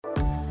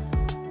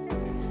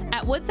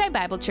Woodside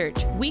Bible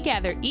Church, we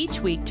gather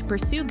each week to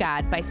pursue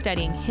God by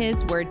studying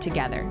His Word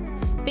together.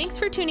 Thanks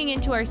for tuning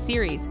into our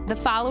series, The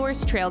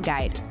Follower's Trail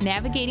Guide,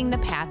 Navigating the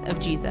Path of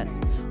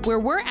Jesus, where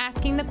we're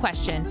asking the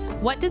question,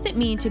 what does it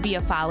mean to be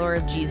a follower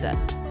of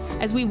Jesus?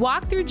 As we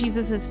walk through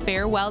Jesus'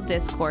 farewell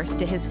discourse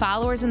to his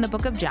followers in the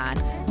book of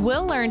John,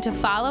 we'll learn to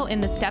follow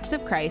in the steps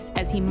of Christ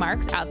as he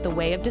marks out the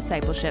way of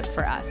discipleship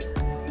for us.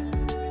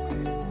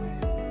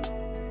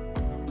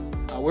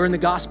 We're in the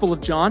Gospel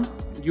of John.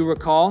 You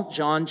recall,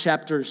 John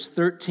chapters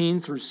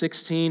 13 through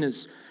 16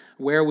 is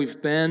where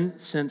we've been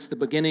since the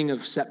beginning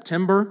of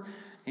September,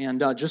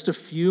 and just a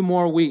few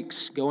more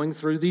weeks going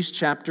through these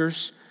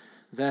chapters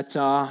that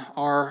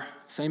are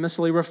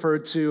famously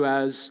referred to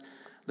as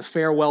the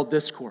farewell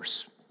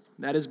discourse.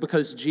 That is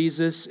because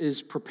Jesus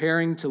is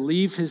preparing to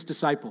leave his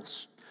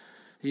disciples.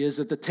 He is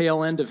at the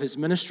tail end of his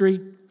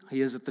ministry.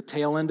 He is at the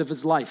tail end of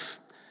his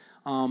life,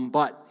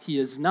 but he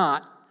is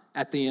not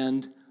at the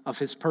end of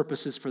his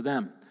purposes for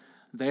them.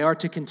 They are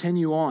to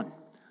continue on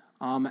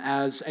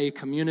as a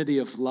community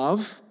of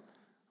love.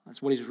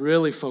 That's what he's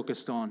really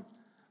focused on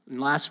in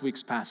last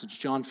week's passage,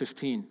 John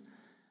 15.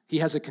 He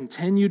has a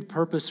continued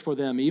purpose for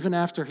them even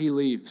after he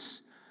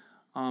leaves.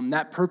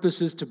 That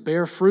purpose is to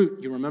bear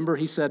fruit. You remember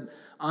he said,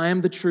 I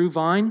am the true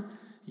vine,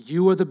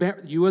 you are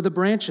the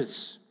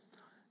branches.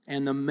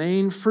 And the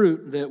main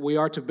fruit that we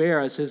are to bear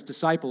as his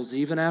disciples,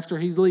 even after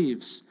he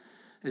leaves,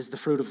 is the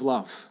fruit of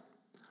love.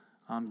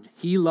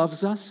 He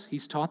loves us,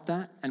 he's taught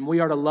that, and we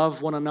are to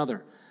love one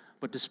another.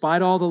 But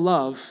despite all the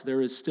love,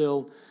 there is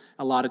still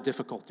a lot of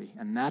difficulty,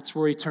 and that's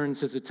where he turns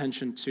his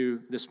attention to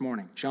this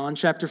morning. John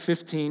chapter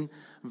 15,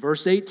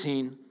 verse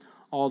 18,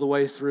 all the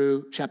way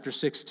through chapter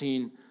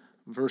 16,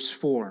 verse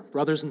 4.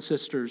 Brothers and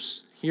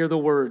sisters, hear the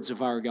words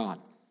of our God.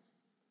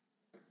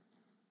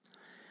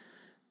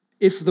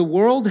 If the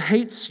world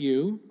hates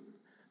you,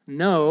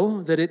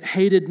 know that it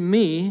hated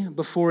me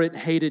before it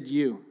hated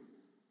you.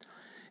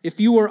 If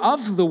you were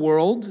of the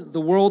world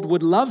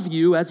would love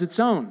you as its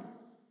own.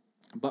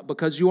 But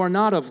because you are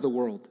not of the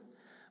world,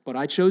 but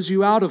I chose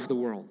you out of the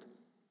world,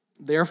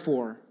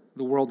 therefore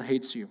the world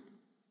hates you.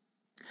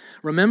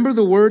 Remember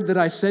the word that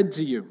I said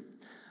to you,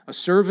 a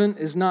servant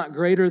is not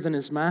greater than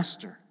his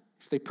master.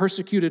 If they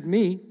persecuted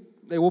me,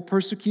 they will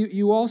persecute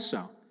you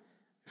also.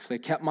 If they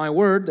kept my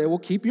word, they will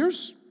keep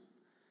yours.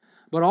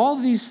 But all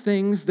these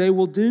things they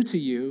will do to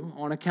you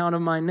on account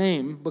of my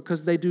name,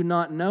 because they do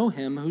not know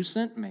him who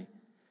sent me.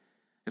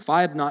 If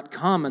I had not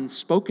come and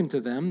spoken to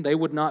them, they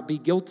would not be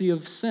guilty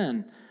of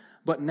sin.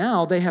 But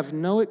now they have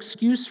no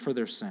excuse for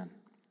their sin.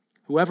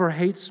 Whoever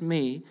hates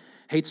me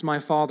hates my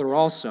Father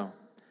also.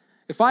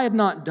 If I had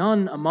not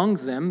done among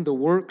them the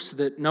works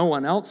that no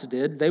one else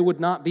did, they would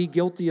not be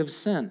guilty of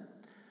sin.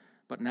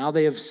 But now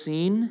they have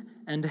seen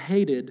and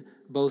hated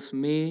both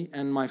me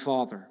and my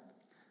Father.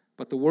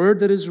 But the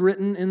word that is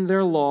written in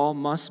their law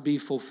must be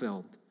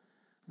fulfilled.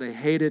 They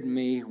hated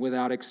me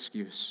without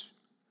excuse.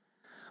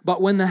 But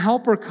when the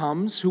Helper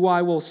comes, who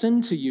I will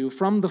send to you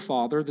from the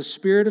Father, the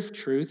Spirit of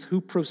truth,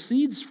 who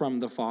proceeds from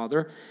the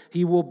Father,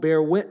 he will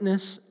bear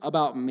witness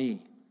about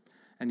me.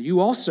 And you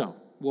also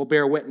will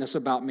bear witness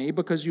about me,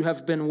 because you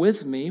have been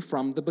with me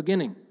from the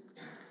beginning.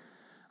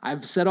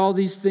 I've said all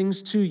these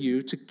things to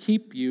you to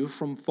keep you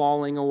from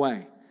falling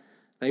away.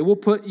 They will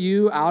put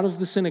you out of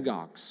the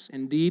synagogues.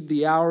 Indeed,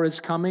 the hour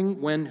is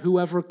coming when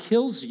whoever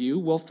kills you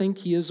will think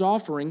he is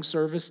offering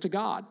service to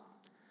God.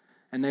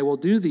 And they will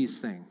do these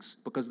things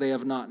because they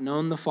have not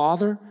known the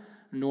Father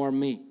nor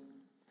me.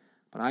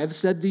 But I have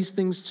said these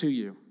things to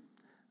you,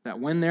 that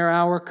when their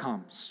hour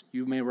comes,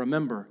 you may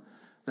remember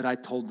that I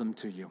told them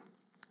to you.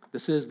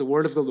 This is the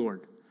word of the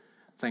Lord.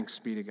 Thanks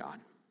be to God.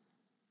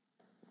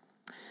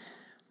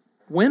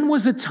 When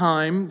was a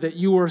time that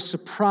you were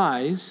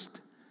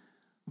surprised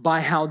by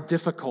how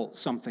difficult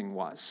something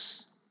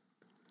was?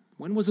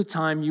 When was a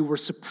time you were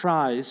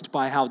surprised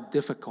by how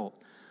difficult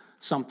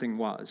something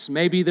was?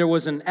 Maybe there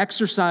was an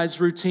exercise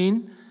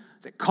routine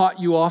that caught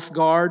you off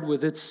guard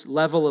with its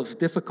level of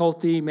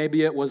difficulty.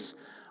 Maybe it was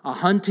a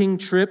hunting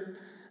trip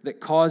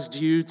that caused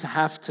you to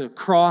have to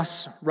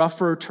cross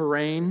rougher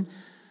terrain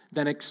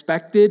than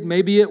expected.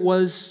 Maybe it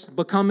was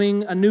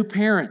becoming a new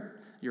parent.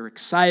 You're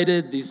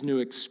excited, these new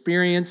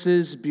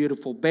experiences,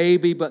 beautiful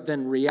baby, but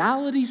then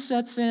reality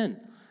sets in,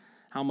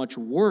 how much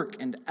work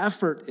and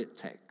effort it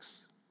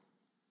takes.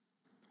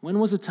 When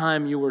was a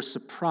time you were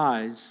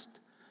surprised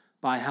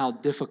by how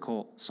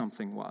difficult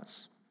something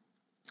was?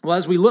 Well,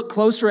 as we look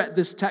closer at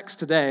this text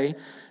today,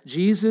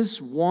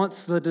 Jesus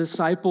wants the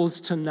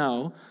disciples to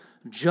know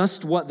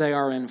just what they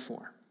are in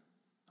for.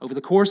 Over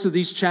the course of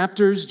these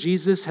chapters,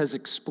 Jesus has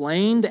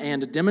explained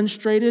and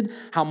demonstrated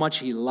how much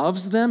he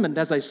loves them. And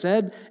as I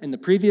said in the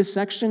previous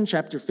section,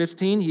 chapter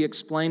 15, he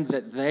explained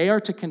that they are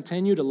to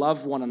continue to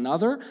love one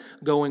another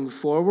going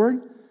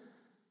forward.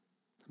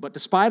 But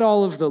despite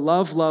all of the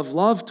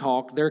love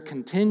talk, their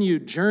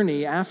continued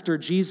journey after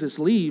Jesus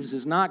leaves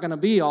is not going to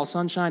be all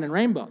sunshine and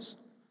rainbows,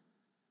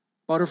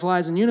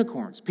 butterflies and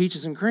unicorns,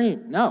 peaches and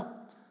cream. No.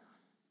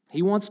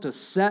 He wants to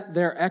set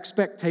their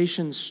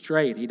expectations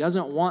straight. He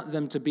doesn't want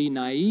them to be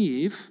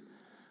naive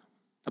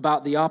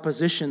about the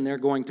opposition they're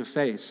going to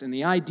face. And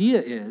the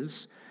idea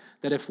is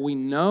that if we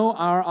know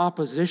our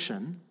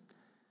opposition,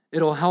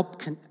 it'll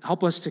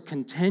help us to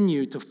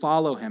continue to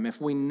follow him. If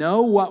we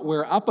know what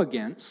we're up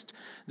against,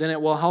 then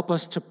it will help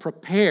us to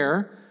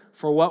prepare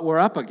for what we're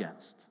up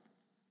against.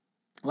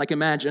 Like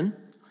imagine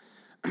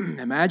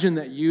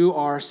that you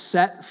are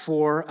set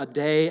for a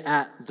day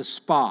at the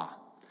spa.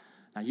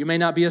 Now, you may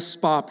not be a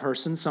spa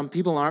person, some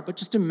people aren't, but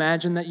just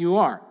imagine that you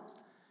are.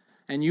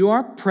 And you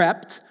are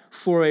prepped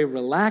for a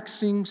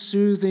relaxing,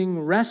 soothing,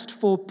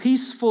 restful,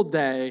 peaceful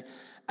day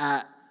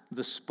at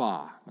the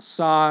spa.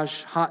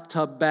 Massage, hot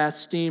tub bath,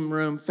 steam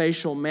room,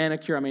 facial,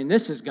 manicure. I mean,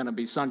 this is going to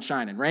be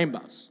sunshine and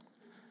rainbows.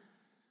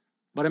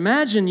 But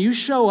imagine you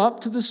show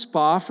up to the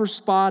spa for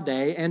spa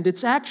day, and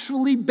it's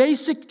actually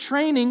basic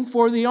training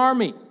for the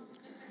Army.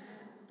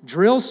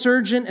 Drill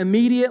sergeant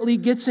immediately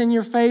gets in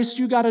your face.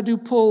 You got to do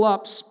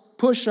pull-ups,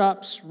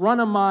 push-ups, run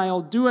a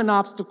mile, do an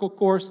obstacle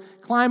course,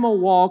 climb a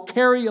wall,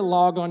 carry a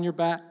log on your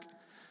back.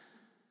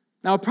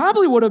 Now, it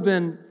probably would have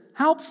been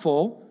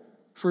helpful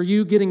for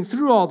you getting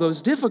through all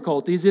those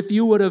difficulties if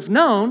you would have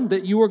known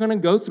that you were going to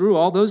go through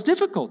all those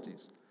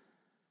difficulties.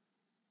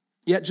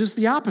 Yet just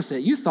the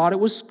opposite. You thought it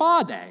was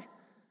spa day.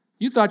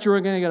 You thought you were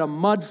going to get a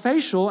mud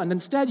facial, and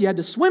instead you had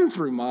to swim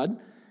through mud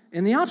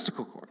in the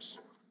obstacle course.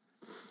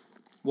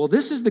 Well,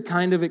 this is the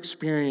kind of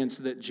experience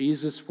that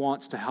Jesus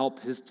wants to help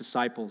his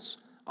disciples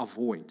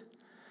avoid.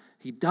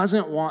 He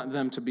doesn't want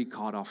them to be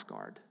caught off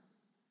guard.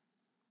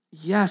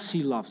 Yes,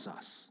 he loves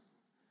us.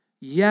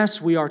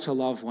 Yes, we are to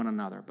love one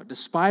another, but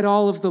despite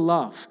all of the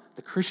love,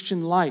 the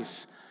Christian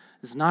life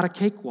is not a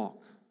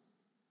cakewalk.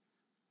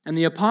 And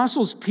the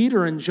apostles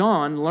Peter and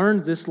John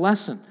learned this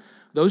lesson.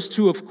 Those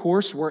two, of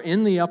course, were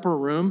in the upper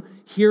room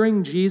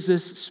hearing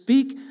Jesus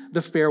speak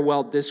the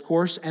farewell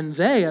discourse, and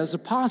they, as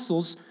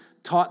apostles,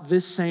 taught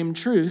this same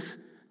truth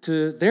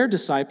to their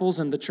disciples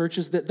and the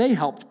churches that they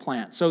helped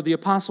plant. So the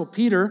apostle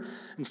Peter,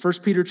 in 1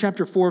 Peter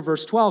chapter 4,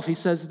 verse 12, he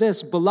says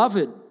this,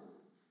 "Beloved,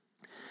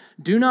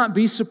 do not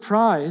be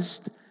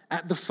surprised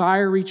at the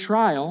fiery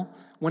trial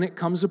when it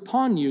comes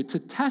upon you to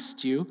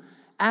test you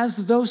as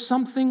though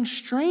something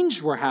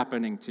strange were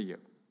happening to you."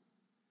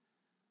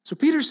 So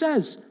Peter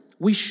says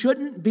we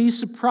shouldn't be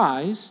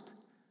surprised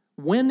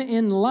when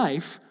in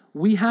life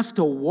we have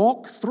to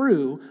walk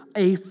through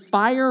a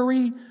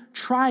fiery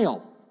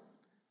trial.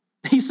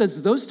 He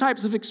says those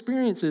types of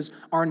experiences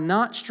are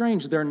not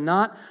strange. They're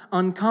not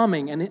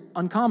uncommon.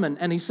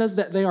 And he says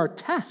that they are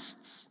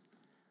tests.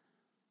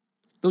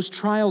 Those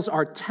trials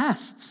are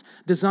tests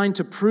designed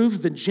to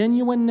prove the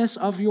genuineness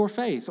of your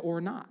faith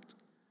or not.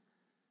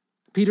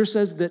 Peter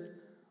says that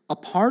a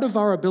part of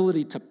our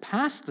ability to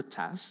pass the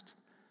test,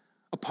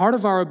 a part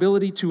of our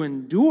ability to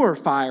endure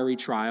fiery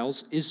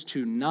trials, is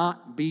to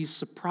not be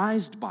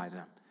surprised by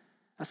them.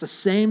 That's the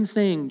same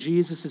thing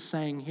Jesus is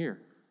saying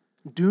here.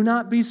 Do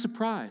not be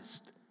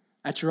surprised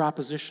at your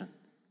opposition.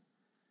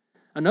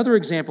 Another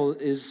example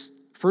is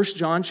 1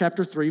 John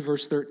chapter 3,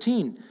 verse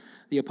 13.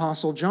 The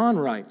Apostle John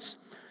writes,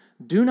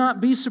 "Do not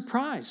be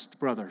surprised,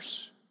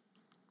 brothers,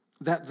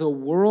 that the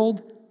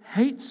world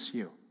hates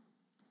you."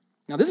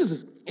 Now, this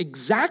is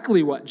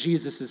exactly what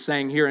Jesus is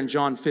saying here in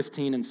John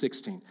 15 and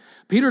 16.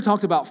 Peter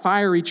talked about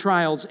fiery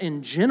trials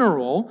in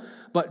general,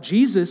 but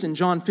Jesus in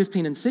John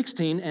 15 and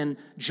 16 and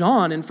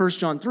John in 1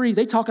 John 3,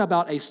 they talk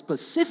about a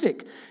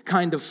specific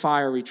kind of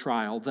fiery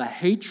trial, the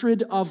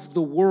hatred of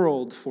the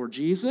world for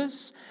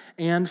Jesus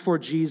and for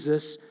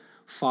Jesus'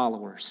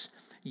 followers.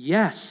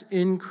 Yes,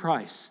 in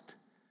Christ,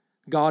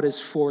 God is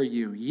for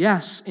you.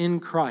 Yes, in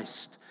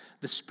Christ,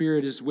 the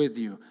Spirit is with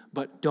you.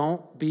 But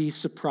don't be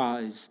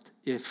surprised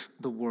if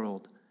the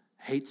world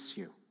hates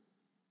you.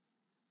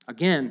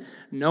 Again,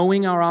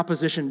 knowing our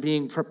opposition,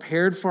 being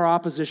prepared for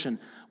opposition,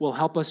 will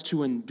help us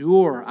to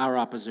endure our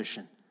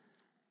opposition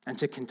and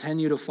to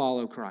continue to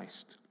follow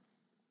Christ.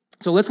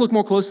 So let's look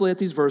more closely at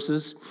these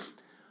verses.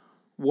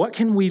 What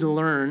can we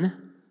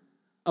learn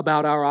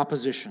about our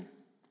opposition?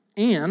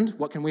 And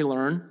what can we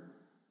learn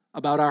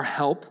about our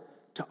help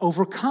to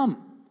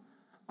overcome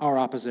our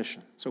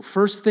opposition? So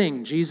first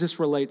thing Jesus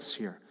relates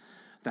here,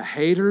 the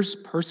haters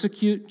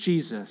persecute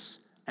Jesus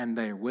and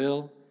they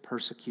will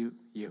persecute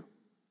you.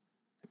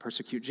 They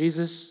persecute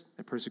Jesus,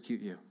 they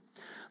persecute you.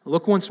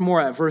 Look once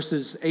more at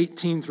verses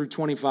 18 through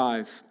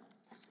 25.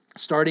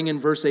 Starting in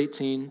verse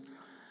 18,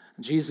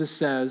 Jesus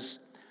says,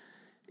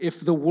 "If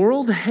the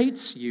world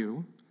hates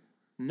you,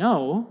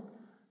 know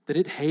that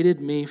it hated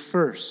me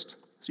first."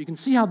 So you can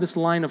see how this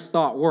line of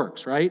thought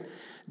works, right?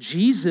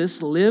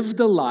 Jesus lived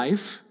a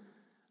life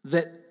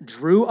that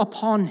drew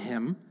upon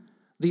him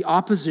the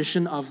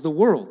opposition of the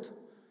world.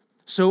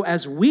 So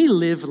as we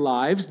live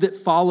lives that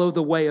follow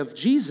the way of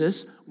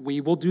Jesus,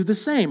 we will do the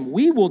same.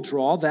 We will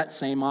draw that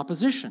same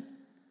opposition.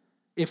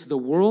 If the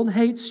world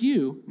hates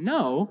you,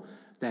 know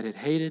that it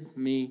hated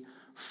me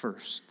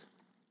first.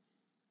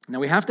 Now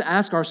we have to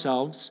ask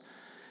ourselves,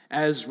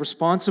 as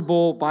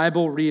responsible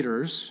Bible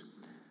readers,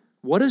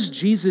 what does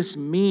Jesus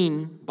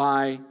mean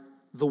by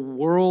the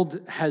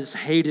world has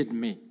hated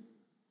me?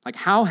 Like,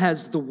 how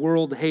has the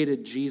world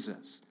hated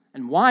Jesus?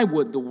 And why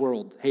would the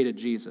world hated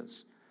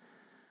Jesus?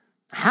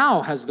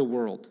 How has the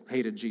world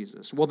hated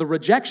Jesus? Well, the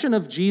rejection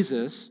of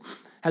Jesus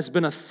has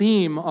been a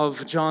theme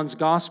of John's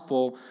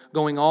gospel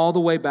going all the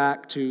way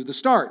back to the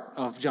start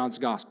of John's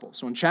gospel.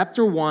 So in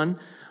chapter 1,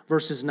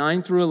 verses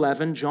 9 through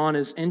 11, John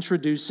is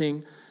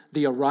introducing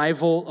the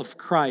arrival of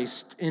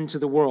Christ into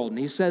the world. And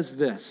he says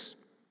this,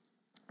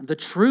 "The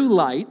true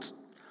light,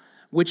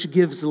 which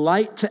gives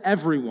light to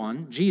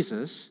everyone,"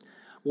 Jesus,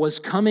 "was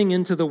coming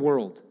into the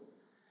world.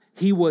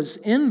 He was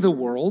in the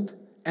world,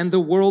 and the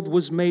world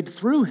was made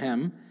through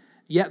him,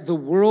 yet the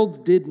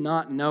world did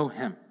not know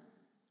him.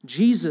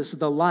 Jesus,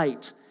 the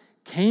light,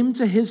 came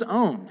to his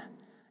own,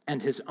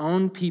 and his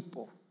own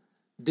people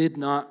did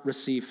not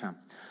receive him."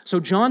 So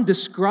John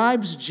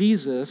describes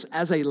Jesus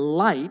as a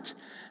light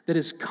that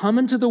has come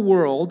into the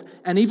world,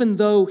 and even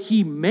though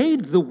he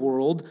made the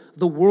world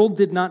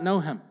did not know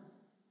him.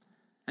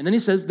 And then he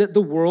says that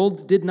the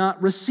world did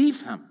not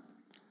receive him.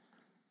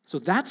 So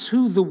that's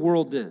who the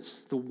world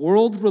is. The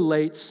world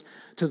relates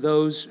to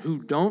those who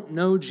don't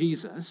know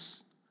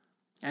Jesus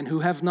and who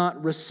have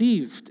not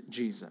received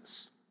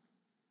Jesus.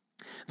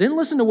 Then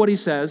listen to what he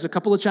says a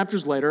couple of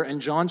chapters later in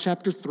John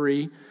chapter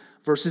 3,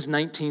 verses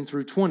 19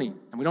 through 20.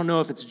 And we don't know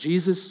if it's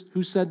Jesus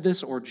who said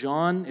this or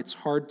John. It's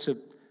hard to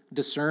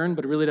discern,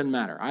 but it really doesn't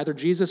matter. Either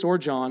Jesus or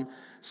John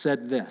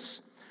said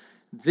this,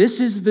 "This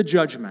is the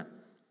judgment.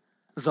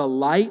 The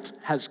light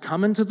has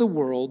come into the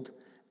world,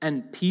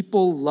 and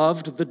people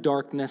loved the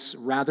darkness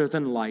rather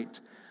than light,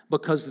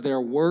 because their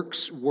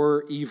works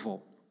were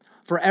evil.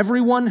 For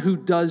everyone who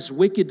does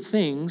wicked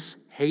things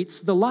hates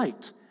the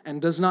light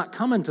and does not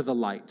come into the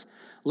light,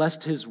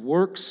 lest his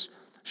works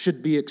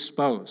should be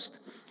exposed."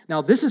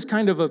 Now, this is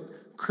kind of a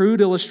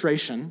crude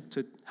illustration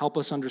to help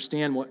us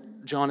understand what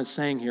John is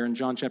saying here in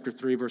John chapter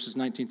 3, verses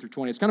 19 through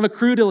 20. It's kind of a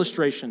crude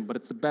illustration, but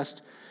it's the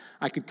best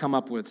I could come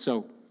up with.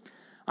 So,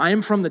 I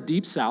am from the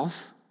deep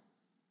south,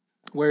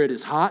 where it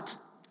is hot,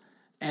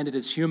 and it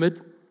is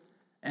humid,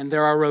 and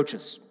there are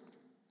roaches.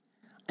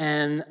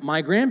 And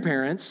my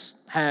grandparents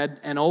had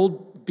an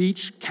old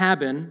beach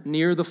cabin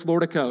near the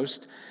Florida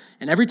coast,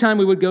 and every time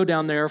we would go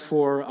down there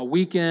for a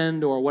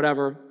weekend or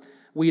whatever,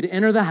 we'd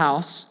enter the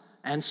house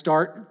and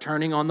start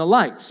turning on the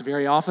lights.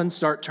 Very often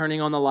start turning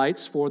on the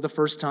lights for the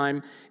first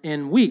time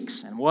in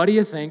weeks. And what do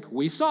you think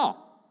we saw?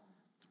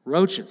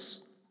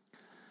 Roaches.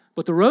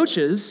 But the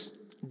roaches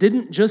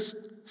didn't just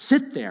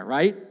sit there,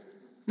 right?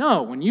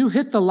 No, when you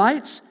hit the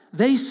lights,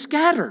 they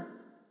scatter.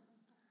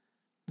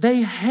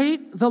 They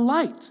hate the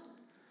light.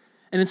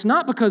 And it's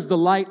not because the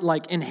light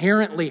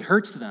inherently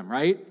hurts them,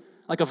 right?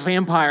 Like a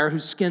vampire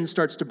whose skin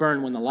starts to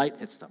burn when the light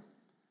hits them.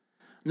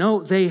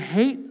 No, they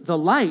hate the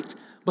light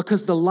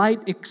because the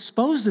light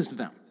exposes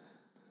them.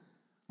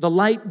 The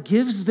light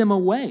gives them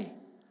away.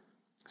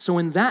 So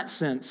in that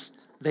sense,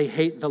 they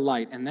hate the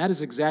light. And that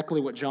is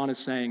exactly what John is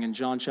saying in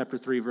John chapter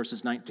 3,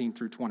 verses 19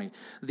 through 20.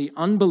 The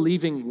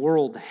unbelieving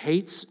world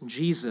hates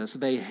Jesus.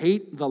 They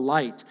hate the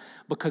light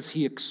because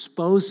he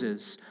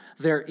exposes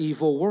their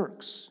evil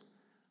works.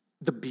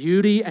 The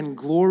beauty and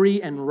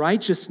glory and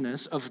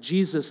righteousness of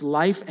Jesus'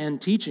 life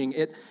and teaching,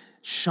 it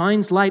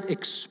shines light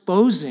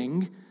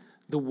exposing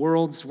the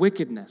world's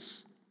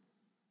wickedness.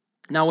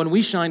 Now, when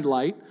we shined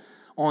light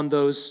on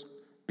those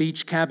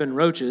beach cabin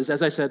roaches,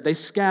 as I said, they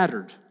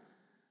scattered.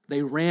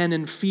 They ran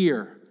in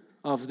fear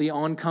of the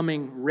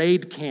oncoming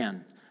raid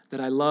can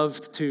that I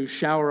loved to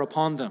shower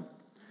upon them.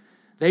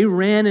 They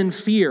ran in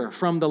fear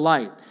from the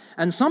light.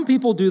 And some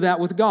people do that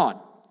with God.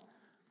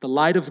 The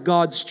light of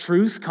God's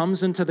truth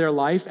comes into their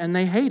life and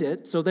they hate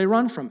it, so they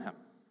run from him.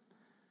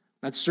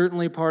 That's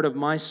certainly part of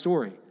my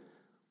story.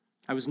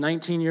 I was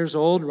 19 years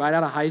old, right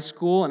out of high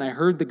school, and I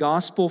heard the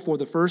gospel for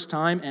the first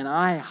time, and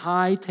I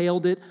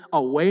hightailed it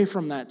away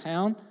from that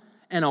town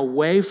and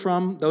away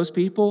from those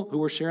people who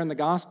were sharing the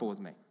gospel with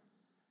me.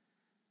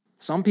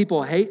 Some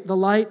people hate the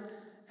light,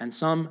 and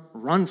some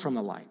run from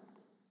the light.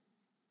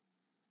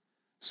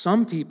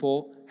 Some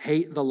people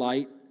hate the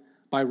light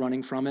by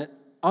running from it.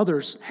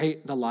 Others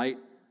hate the light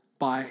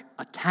by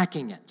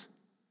attacking it.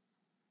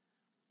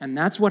 And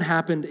that's what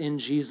happened in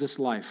Jesus'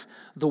 life.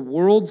 The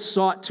world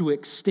sought to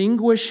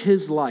extinguish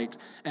his light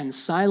and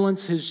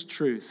silence his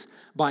truth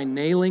by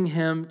nailing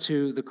him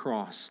to the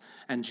cross.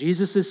 And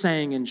Jesus is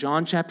saying in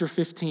John chapter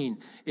 15,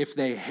 if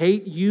they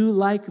hate you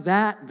like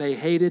that, they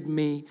hated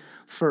me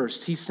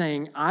first. He's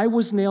saying, I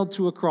was nailed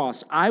to a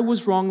cross. I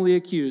was wrongly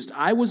accused.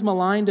 I was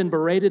maligned and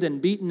berated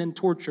and beaten and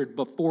tortured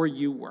before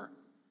you were.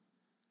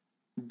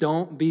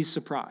 Don't be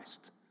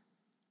surprised.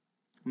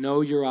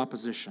 Know your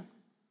opposition.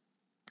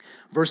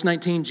 Verse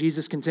 19,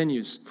 Jesus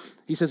continues.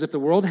 He says, if the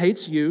world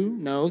hates you,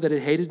 know that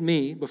it hated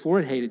me before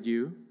it hated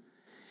you.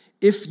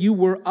 If you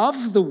were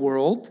of the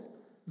world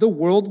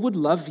would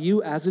love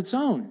you as its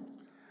own.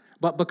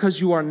 But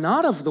because you are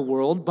not of the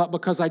world, but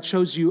because I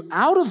chose you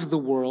out of the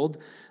world,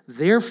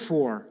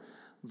 therefore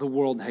the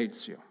world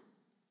hates you.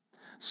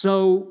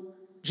 So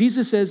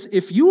Jesus says,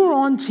 if you were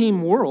on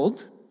team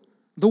world,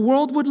 the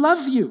world would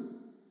love you.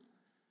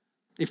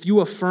 If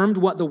you affirmed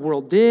what the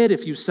world did,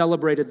 if you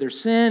celebrated their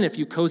sin, if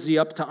you cozy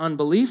up to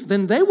unbelief,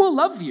 then they will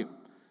love you.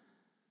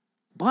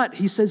 But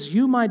he says,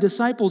 you, my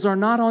disciples, are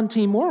not on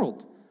team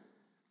world.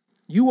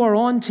 You are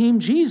on Team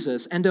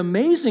Jesus. And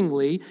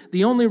amazingly,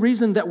 the only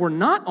reason that we're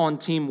not on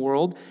Team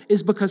World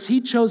is because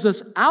he chose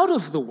us out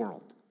of the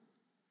world.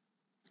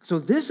 So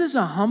this is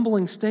a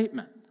humbling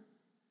statement.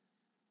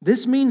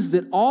 This means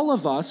that all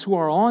of us who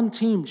are on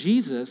Team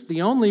Jesus,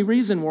 the only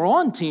reason we're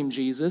on Team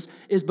Jesus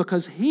is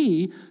because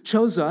he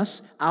chose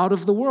us out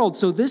of the world.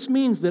 So this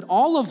means that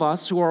all of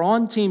us who are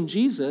on Team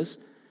Jesus,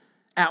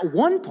 at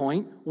one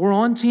point, were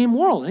on Team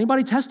World.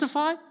 Anybody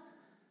testify?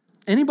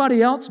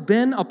 Anybody else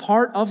been a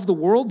part of the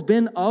world,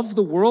 been of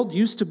the world,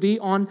 used to be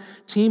on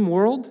Team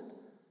World?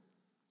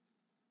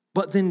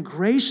 But then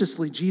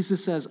graciously,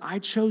 Jesus says, I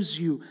chose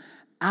you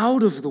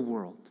out of the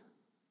world.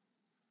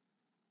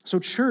 So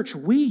church,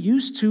 we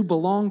used to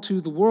belong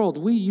to the world.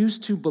 We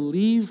used to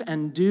believe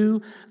and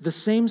do the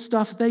same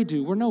stuff they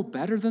do. We're no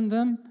better than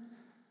them.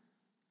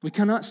 We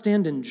cannot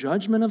stand in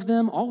judgment of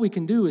them. All we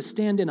can do is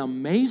stand in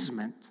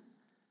amazement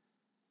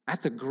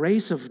at the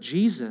grace of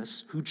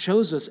Jesus who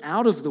chose us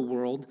out of the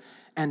world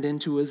and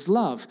into his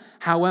love.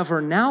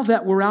 However, now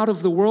that we're out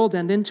of the world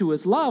and into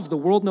his love, the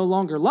world no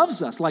longer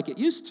loves us like it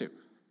used to.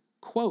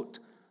 Quote,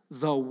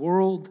 the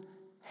world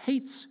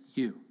hates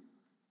you,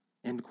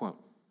 end quote.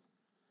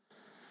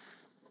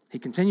 He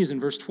continues in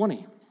verse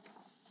 20.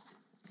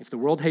 If the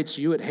world hates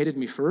you, it hated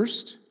me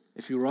first.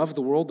 If you were of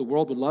the world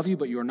would love you,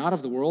 but you are not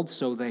of the world,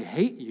 so they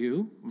hate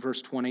you.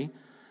 Verse 20.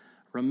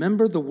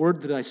 Remember the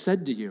word that I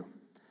said to you.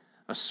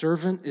 A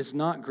servant is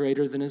not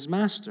greater than his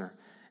master.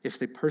 If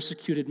they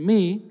persecuted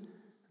me,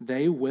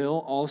 they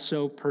will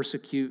also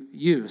persecute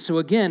you. So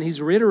again,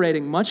 he's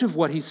reiterating much of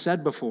what he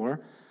said before.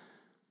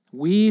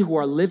 We who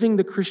are living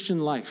the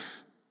Christian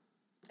life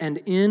and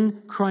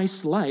in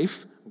Christ's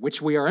life,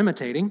 which we are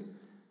imitating,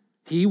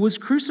 he was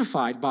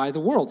crucified by the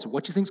world. So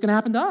what do you think is going to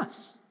happen to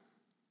us?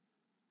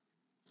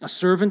 A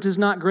servant is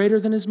not greater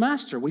than his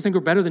master. We think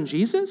we're better than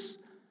Jesus?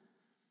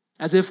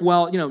 As if,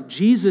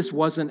 Jesus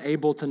wasn't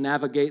able to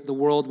navigate the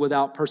world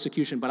without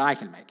persecution, but I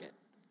can make it.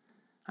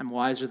 I'm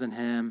wiser than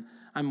him.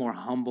 I'm more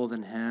humble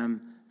than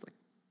him.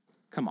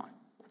 Come on.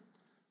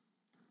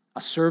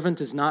 A servant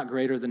is not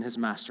greater than his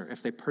master.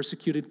 If they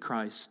persecuted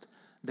Christ,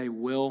 they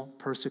will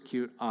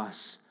persecute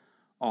us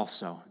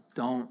also.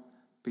 Don't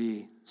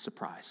be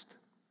surprised.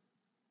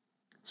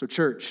 So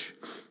church,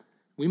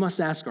 we must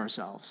ask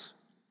ourselves,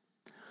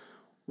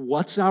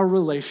 what's our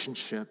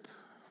relationship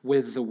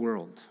with the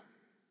world?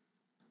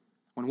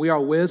 When we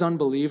are with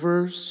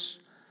unbelievers,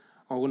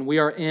 or when we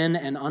are in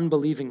an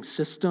unbelieving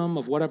system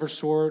of whatever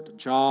sort,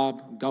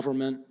 job,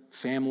 government,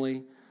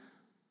 family,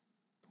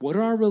 what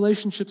are our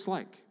relationships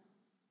like?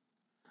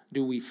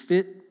 Do we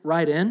fit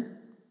right in?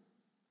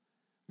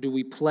 Do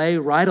we play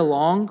right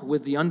along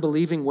with the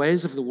unbelieving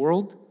ways of the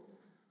world?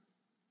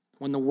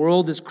 When the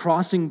world is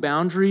crossing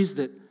boundaries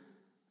that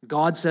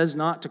God says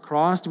not to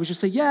cross, do we just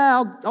say,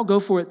 yeah, I'll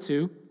go for it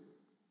too?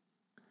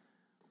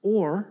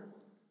 Or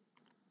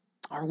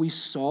are we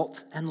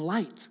salt and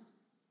light?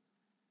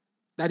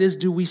 That is,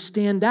 do we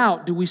stand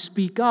out? Do we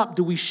speak up?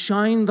 Do we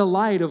shine the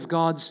light of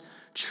God's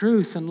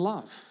truth and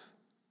love?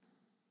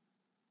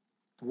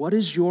 What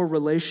is your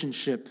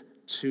relationship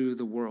to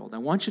the world? I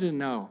want you to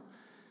know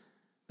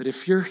that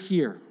if you're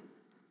here,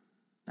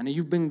 and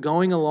you've been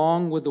going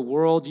along with the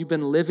world, you've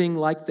been living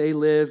like they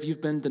live,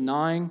 you've been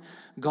denying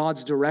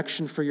God's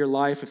direction for your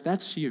life, if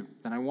that's you,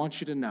 then I want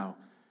you to know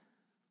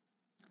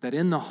that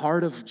in the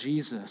heart of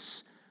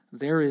Jesus,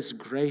 there is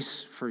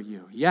grace for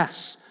you.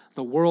 Yes,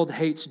 the world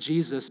hates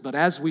Jesus, but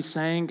as we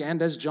sang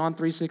and as John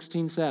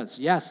 3:16 says,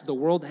 yes, the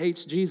world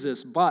hates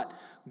Jesus, but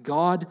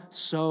God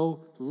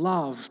so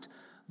loved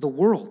the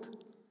world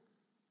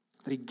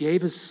that he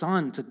gave his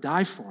son to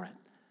die for it.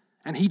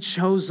 And he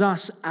chose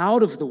us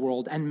out of the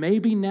world, and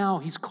maybe now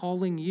he's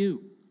calling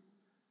you.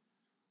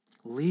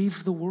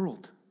 Leave the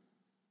world.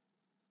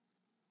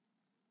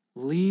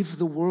 Leave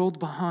the world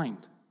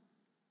behind.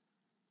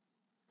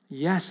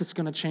 Yes, it's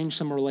going to change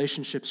some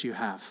relationships you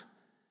have.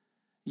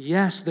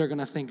 Yes, they're going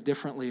to think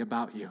differently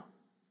about you.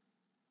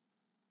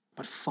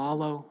 But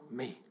follow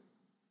me.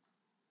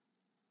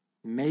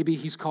 Maybe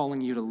he's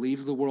calling you to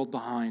leave the world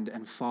behind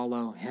and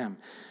follow him.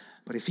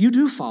 But if you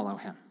do follow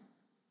him,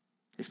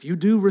 if you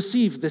do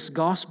receive this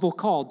gospel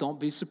call, don't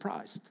be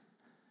surprised.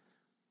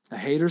 The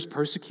haters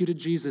persecuted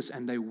Jesus,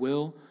 and they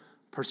will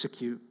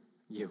persecute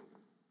you.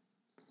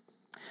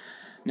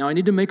 Now, I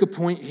need to make a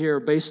point here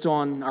based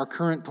on our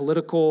current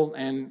political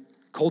and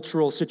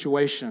cultural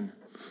situation.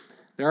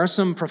 There are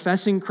some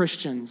professing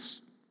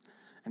Christians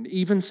and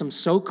even some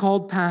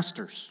so-called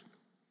pastors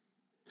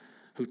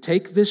who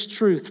take this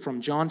truth from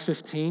John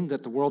 15,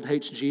 that the world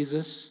hates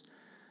Jesus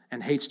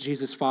and hates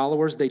Jesus'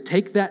 followers. They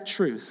take that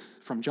truth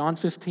from John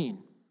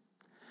 15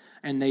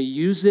 and they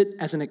use it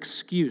as an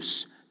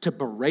excuse to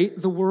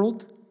berate the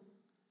world,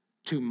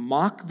 to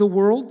mock the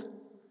world,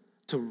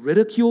 to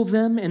ridicule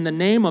them. In the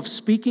name of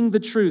speaking the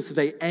truth,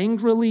 they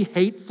angrily,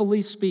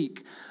 hatefully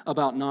speak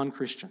about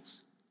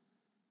non-Christians.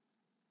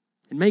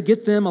 It may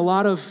get them a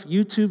lot of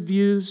YouTube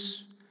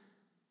views.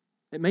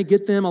 It may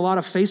get them a lot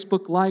of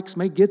Facebook likes,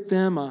 may get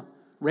them a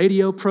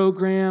radio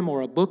program or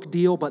a book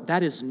deal, but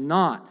that is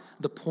not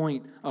the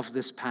point of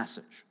this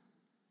passage.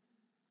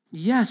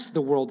 Yes,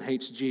 the world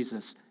hates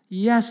Jesus.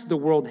 Yes, the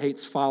world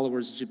hates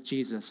followers of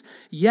Jesus.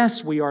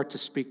 Yes, we are to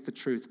speak the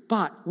truth,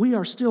 but we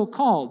are still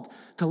called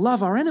to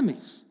love our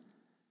enemies.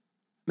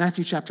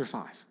 Matthew chapter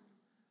 5.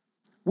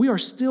 We are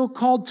still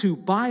called to,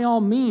 by all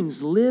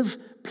means, live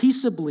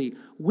peaceably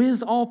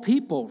with all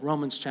people,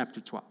 Romans chapter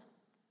 12.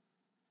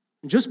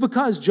 Just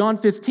because John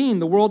 15,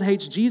 the world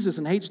hates Jesus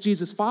and hates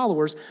Jesus'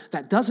 followers,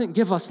 that doesn't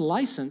give us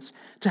license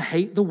to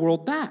hate the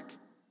world back.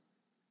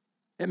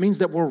 It means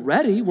that we're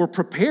ready, we're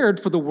prepared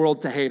for the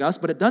world to hate us,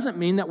 but it doesn't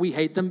mean that we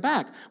hate them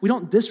back. We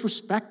don't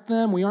disrespect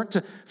them. We aren't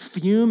to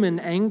fume in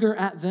anger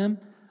at them.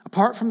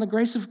 Apart from the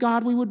grace of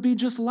God, we would be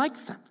just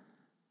like them.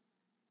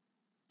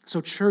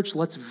 So, church,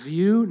 let's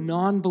view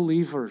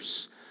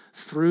non-believers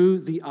through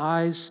the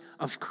eyes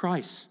of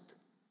Christ.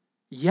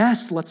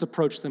 Yes, let's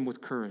approach them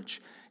with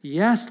courage.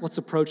 Yes, let's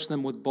approach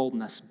them with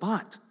boldness,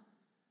 but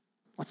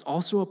let's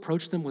also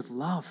approach them with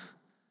love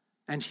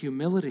and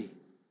humility,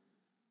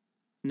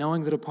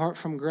 knowing that apart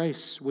from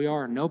grace, we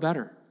are no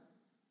better.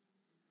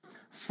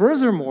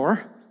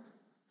 Furthermore,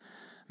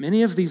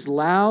 many of these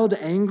loud,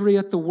 angry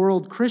at the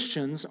world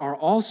Christians are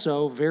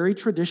also very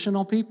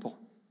traditional people,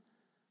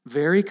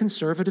 very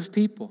conservative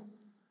people,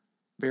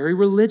 very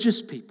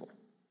religious people.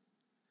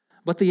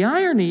 But the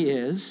irony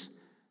is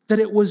that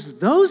it was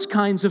those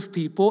kinds of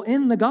people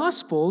in the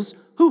Gospels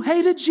who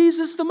hated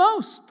Jesus the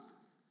most.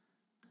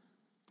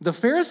 The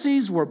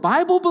Pharisees were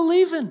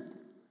Bible-believing.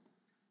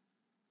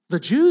 The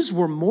Jews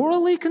were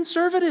morally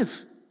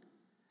conservative.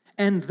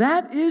 And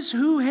that is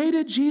who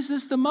hated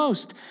Jesus the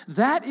most.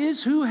 That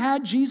is who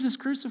had Jesus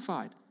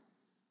crucified.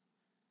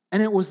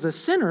 And it was the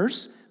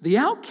sinners, the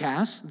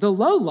outcasts, the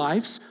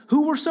lowlifes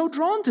who were so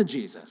drawn to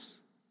Jesus.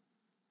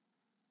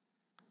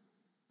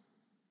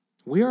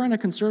 We are in a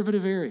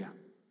conservative area.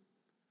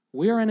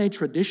 We are in a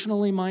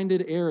traditionally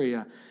minded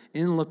area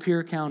in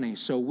Lapeer County,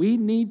 so we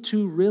need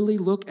to really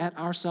look at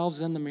ourselves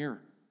in the mirror.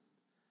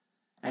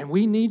 And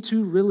we need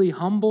to really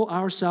humble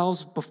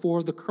ourselves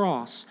before the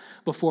cross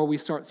before we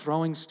start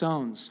throwing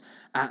stones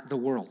at the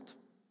world.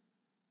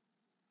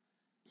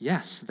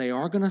 Yes, they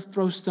are going to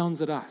throw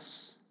stones at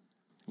us.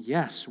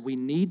 Yes, we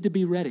need to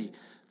be ready.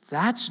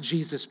 That's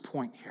Jesus'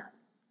 point here.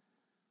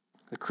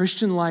 The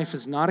Christian life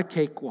is not a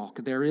cakewalk.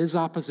 There is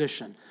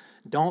opposition.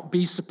 Don't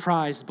be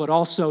surprised, but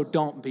also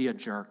don't be a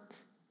jerk.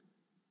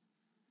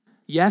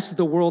 Yes,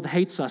 the world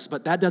hates us,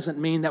 but that doesn't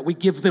mean that we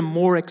give them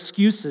more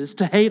excuses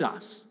to hate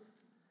us.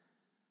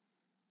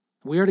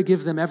 We are to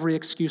give them every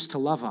excuse to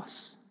love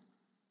us.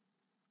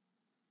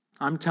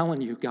 I'm telling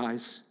you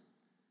guys,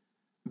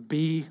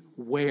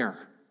 beware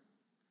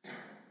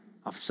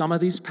of some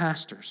of these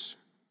pastors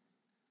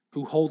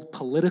who hold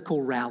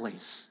political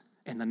rallies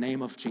in the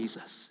name of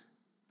Jesus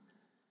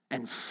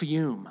and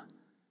fume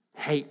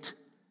hate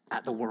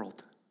at the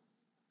world.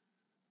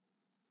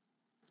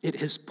 It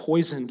has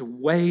poisoned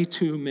way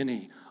too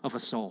many of a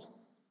soul.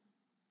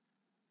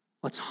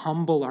 Let's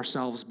humble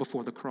ourselves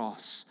before the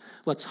cross.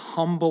 Let's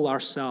humble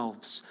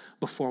ourselves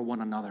before one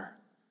another.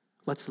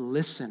 Let's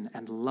listen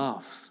and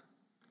love.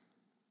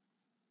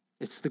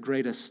 It's the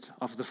greatest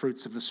of the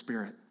fruits of the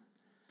Spirit.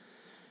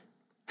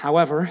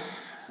 However,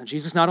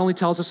 Jesus not only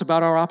tells us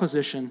about our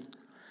opposition,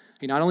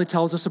 he not only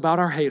tells us about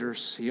our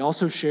haters, he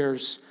also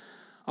shares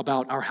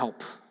about our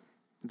help.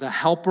 The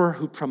helper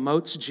who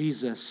promotes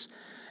Jesus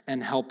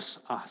and helps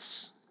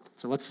us.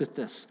 So let's sit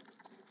this.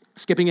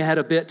 Skipping ahead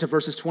a bit to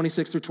verses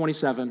 26 through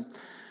 27,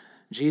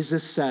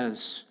 Jesus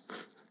says,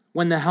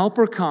 "When the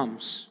helper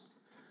comes,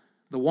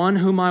 the one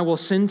whom I will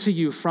send to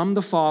you from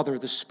the Father,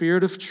 the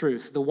Spirit of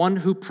truth, the one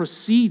who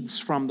proceeds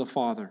from the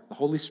Father, the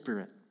Holy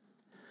Spirit,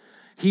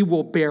 he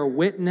will bear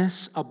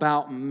witness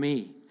about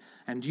me.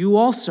 And you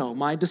also,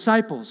 my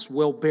disciples,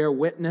 will bear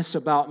witness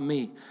about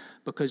me,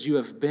 because you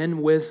have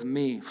been with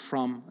me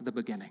from the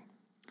beginning."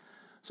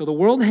 So the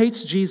world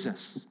hates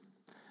Jesus,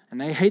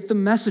 and they hate the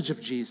message of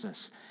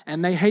Jesus,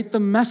 and they hate the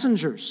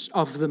messengers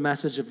of the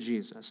message of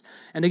Jesus.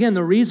 And again,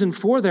 the reason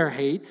for their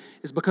hate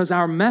is because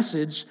our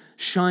message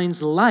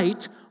shines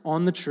light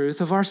on the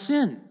truth of our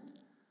sin,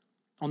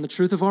 on the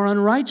truth of our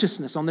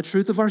unrighteousness, on the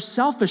truth of our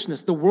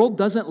selfishness. The world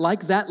doesn't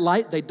like that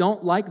light. They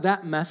don't like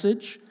that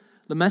message,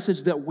 the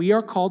message that we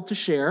are called to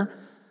share.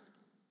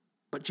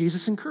 But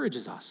Jesus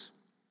encourages us.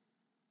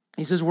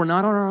 He says we're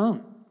not on our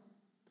own,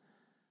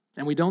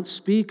 and we don't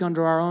speak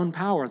under our own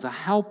power. The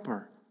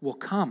helper will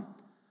come.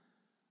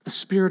 The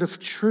Spirit of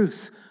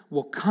truth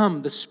will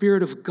come. The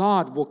Spirit of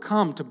God will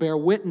come to bear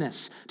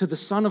witness to the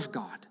Son of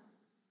God.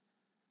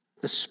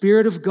 The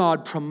Spirit of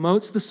God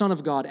promotes the Son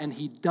of God, and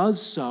he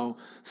does so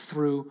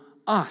through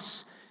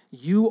us.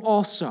 You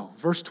also,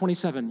 verse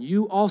 27,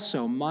 you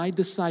also, my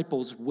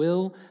disciples,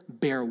 will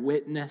bear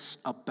witness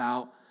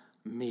about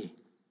me.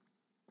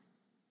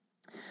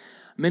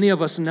 Many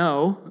of us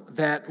know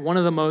that one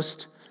of the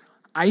most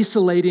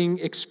isolating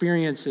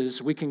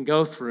experiences we can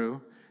go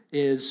through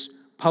is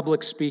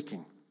public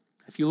speaking.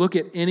 If you look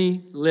at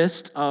any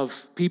list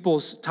of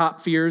people's top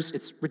fears,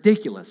 it's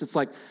ridiculous. It's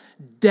like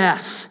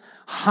death,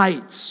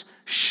 heights,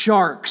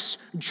 sharks,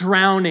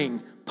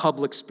 drowning,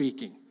 public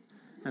speaking.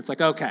 And it's like,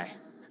 okay,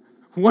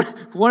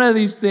 One of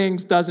these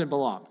things doesn't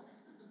belong.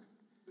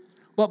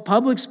 But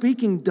public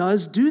speaking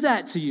does do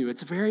that to you.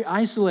 It's very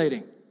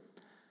isolating.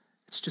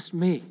 It's just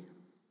me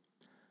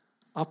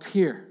up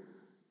here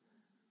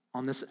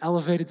on this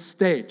elevated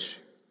stage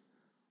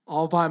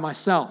all by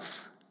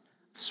myself.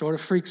 It sort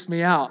of freaks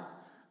me out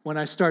when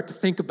I start to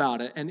think about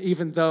it. And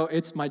even though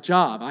it's my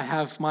job, I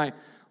have my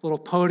little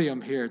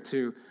podium here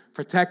to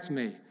protect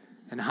me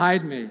and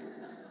hide me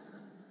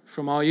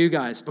from all you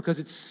guys because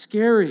it's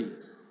scary.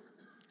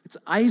 It's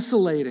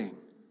isolating.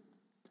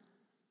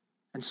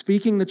 And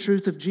speaking the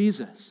truth of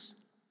Jesus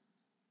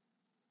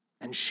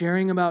and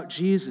sharing about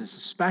Jesus,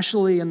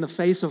 especially in the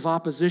face of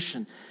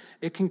opposition,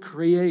 it can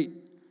create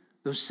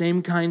those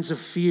same kinds of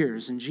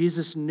fears, and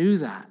Jesus knew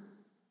that.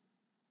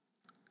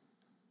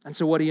 And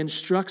so what he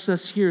instructs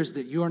us here is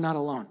that you are not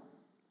alone.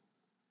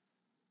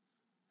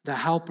 The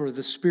Helper,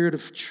 the Spirit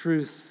of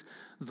truth,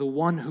 the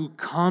one who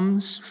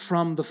comes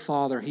from the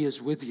Father, he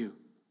is with you.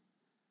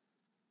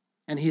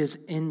 And he is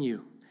in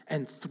you.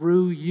 And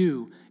through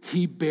you,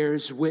 he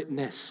bears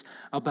witness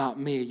about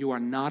me. You are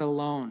not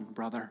alone,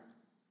 brother.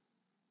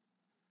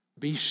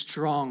 Be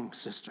strong,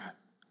 sister.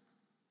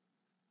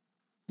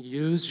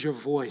 Use your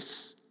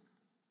voice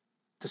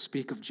to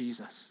speak of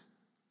Jesus.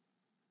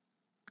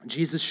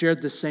 Jesus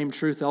shared this same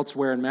truth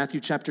elsewhere in Matthew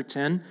chapter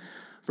 10,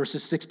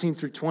 verses 16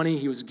 through 20.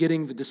 He was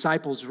getting the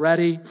disciples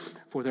ready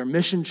for their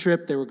mission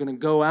trip. They were going to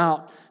go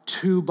out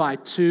 2 by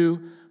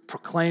 2,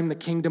 proclaim the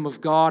kingdom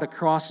of God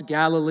across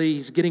Galilee.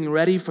 He's getting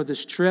ready for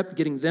this trip,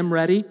 getting them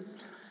ready.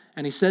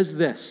 And he says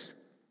this,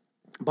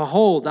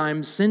 "Behold, I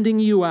am sending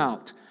you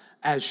out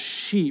as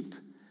sheep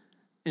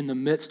in the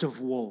midst of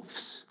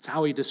wolves." It's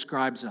how he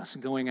describes us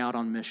going out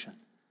on mission.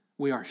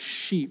 We are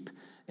sheep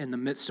in the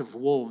midst of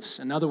wolves.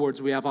 In other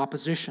words, we have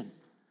opposition.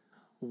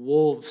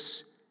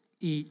 Wolves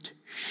eat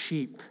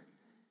sheep.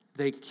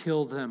 They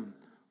kill them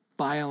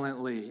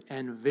violently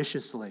and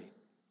viciously.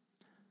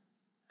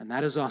 And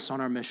that is us on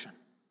our mission,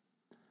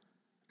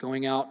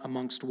 going out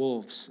amongst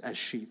wolves as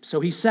sheep. So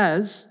he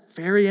says,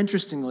 very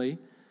interestingly,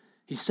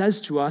 he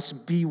says to us,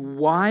 be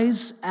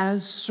wise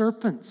as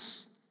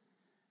serpents.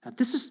 Now,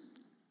 this is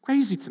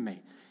crazy to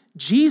me.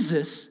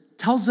 Jesus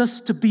tells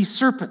us to be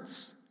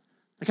serpents.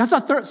 Like, I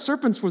thought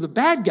serpents were the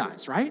bad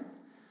guys, right?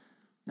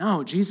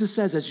 No, Jesus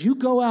says, as you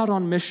go out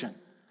on mission,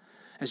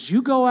 as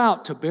you go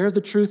out to bear the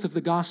truth of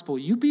the gospel,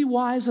 you be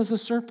wise as a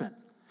serpent.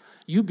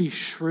 You be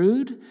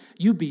shrewd.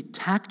 You be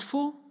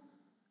tactful.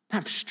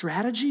 Have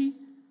strategy.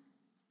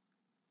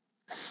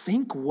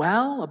 Think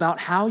well about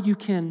how you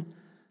can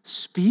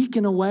speak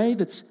in a way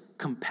that's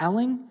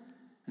compelling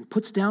and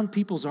puts down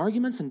people's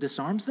arguments and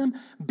disarms them.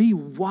 Be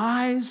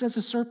wise as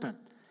a serpent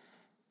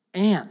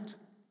and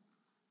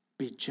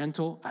be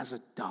gentle as a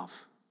dove.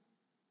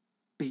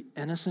 Be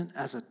innocent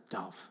as a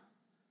dove.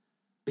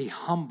 Be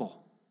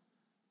humble.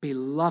 Be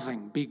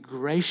loving. Be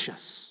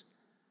gracious,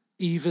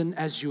 even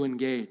as you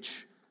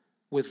engage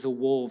with the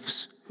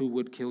wolves who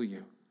would kill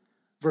you.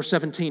 Verse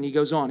 17, he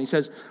goes on. He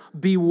says,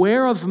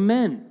 beware of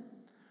men,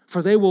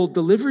 for they will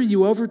deliver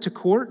you over to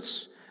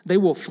courts. They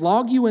will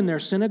flog you in their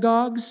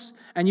synagogues,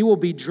 and you will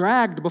be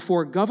dragged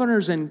before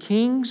governors and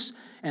kings.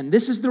 And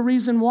this is the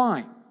reason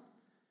why: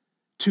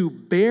 to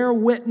bear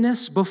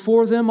witness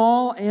before them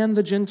all and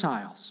the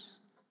Gentiles.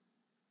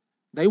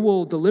 They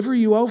will deliver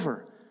you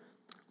over,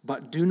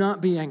 but do not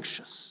be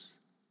anxious.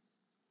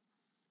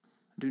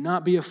 Do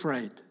not be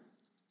afraid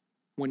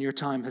when your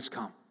time has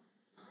come.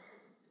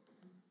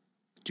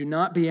 Do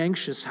not be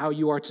anxious how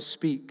you are to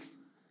speak.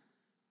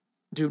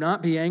 Do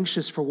not be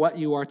anxious for what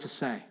you are to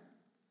say.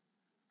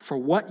 For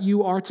what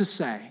you are to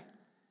say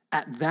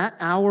at that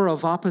hour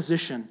of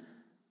opposition,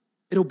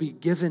 it'll be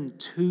given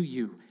to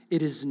you.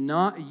 It is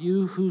not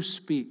you who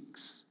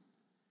speaks,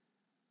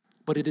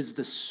 but it is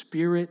the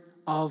Spirit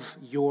of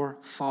your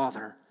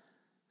Father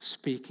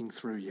speaking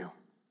through you.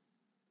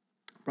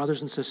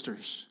 Brothers and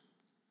sisters,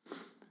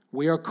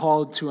 we are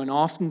called to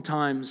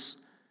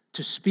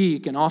to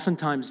speak an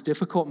oftentimes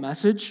difficult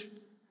message,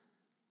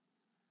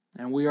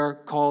 and we are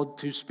called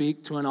to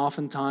speak to an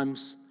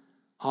oftentimes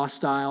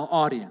hostile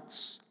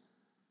audience.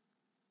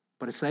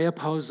 But if they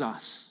oppose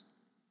us,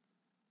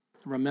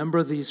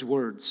 remember these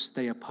words: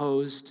 they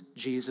opposed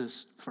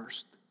Jesus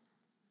first.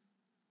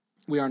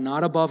 We are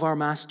not above our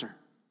master.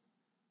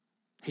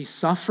 He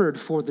suffered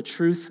for the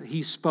truth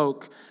he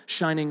spoke,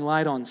 shining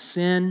light on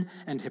sin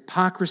and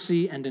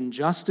hypocrisy and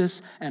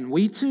injustice. And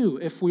we too,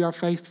 if we are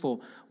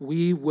faithful,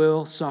 we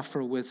will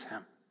suffer with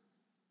him.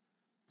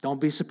 Don't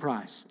be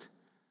surprised.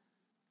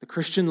 The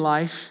Christian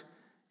life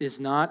is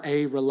not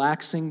a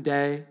relaxing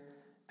day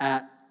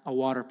at a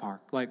water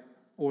park,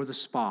 or the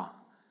spa.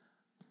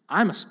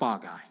 I'm a spa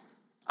guy.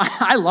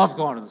 I love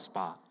going to the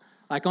spa.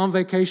 Like on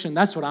vacation,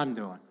 that's what I'm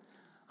doing.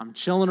 I'm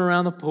chilling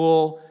around the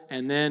pool,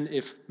 and then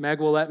if Meg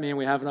will let me and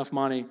we have enough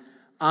money,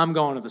 I'm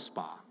going to the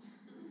spa.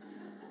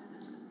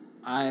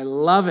 I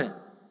love it.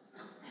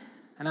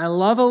 And I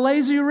love a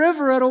lazy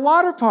river at a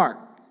water park.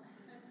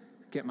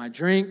 Get my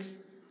drink,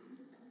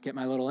 get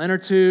my little inner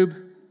tube,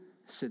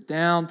 sit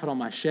down, put on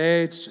my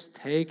shades, just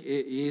take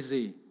it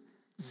easy.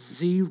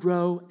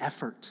 Zero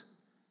effort.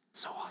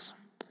 It's so awesome.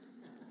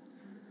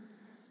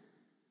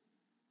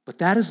 But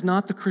that is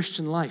not the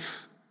Christian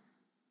life.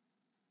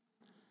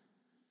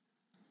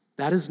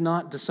 That is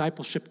not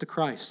discipleship to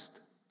Christ.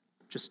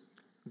 Just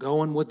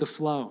going with the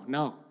flow.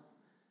 No.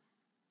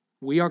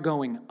 We are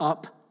going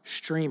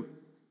upstream.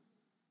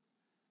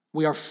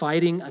 We are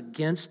fighting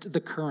against the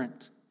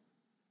current.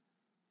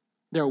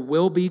 There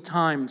will be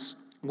times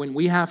when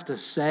we have to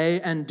say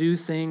and do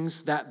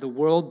things that the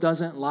world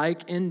doesn't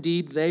like.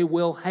 Indeed, they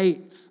will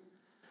hate.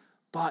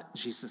 But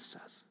Jesus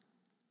says,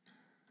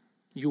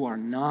 you are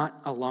not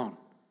alone.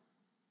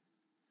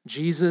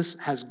 Jesus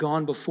has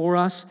gone before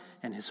us,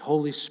 and his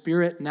Holy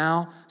Spirit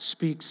now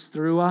speaks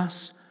through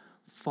us.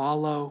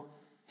 Follow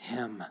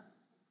him.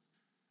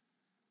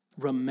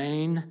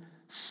 Remain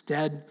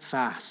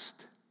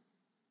steadfast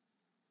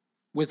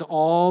with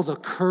all the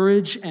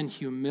courage and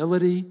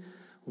humility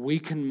we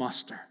can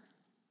muster.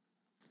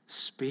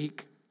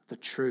 Speak the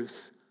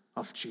truth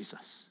of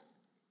Jesus.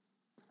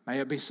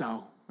 May it be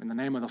so. In the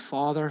name of the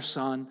Father,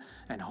 Son,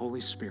 and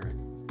Holy Spirit.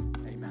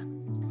 Amen.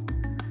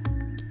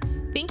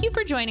 Thank you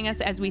for joining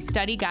us as we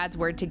study God's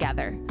Word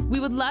together. We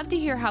would love to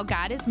hear how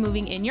God is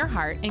moving in your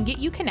heart and get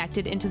you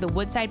connected into the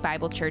Woodside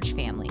Bible Church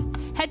family.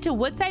 Head to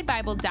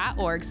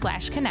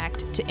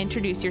woodsidebible.org/connect to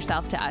introduce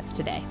yourself to us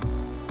today.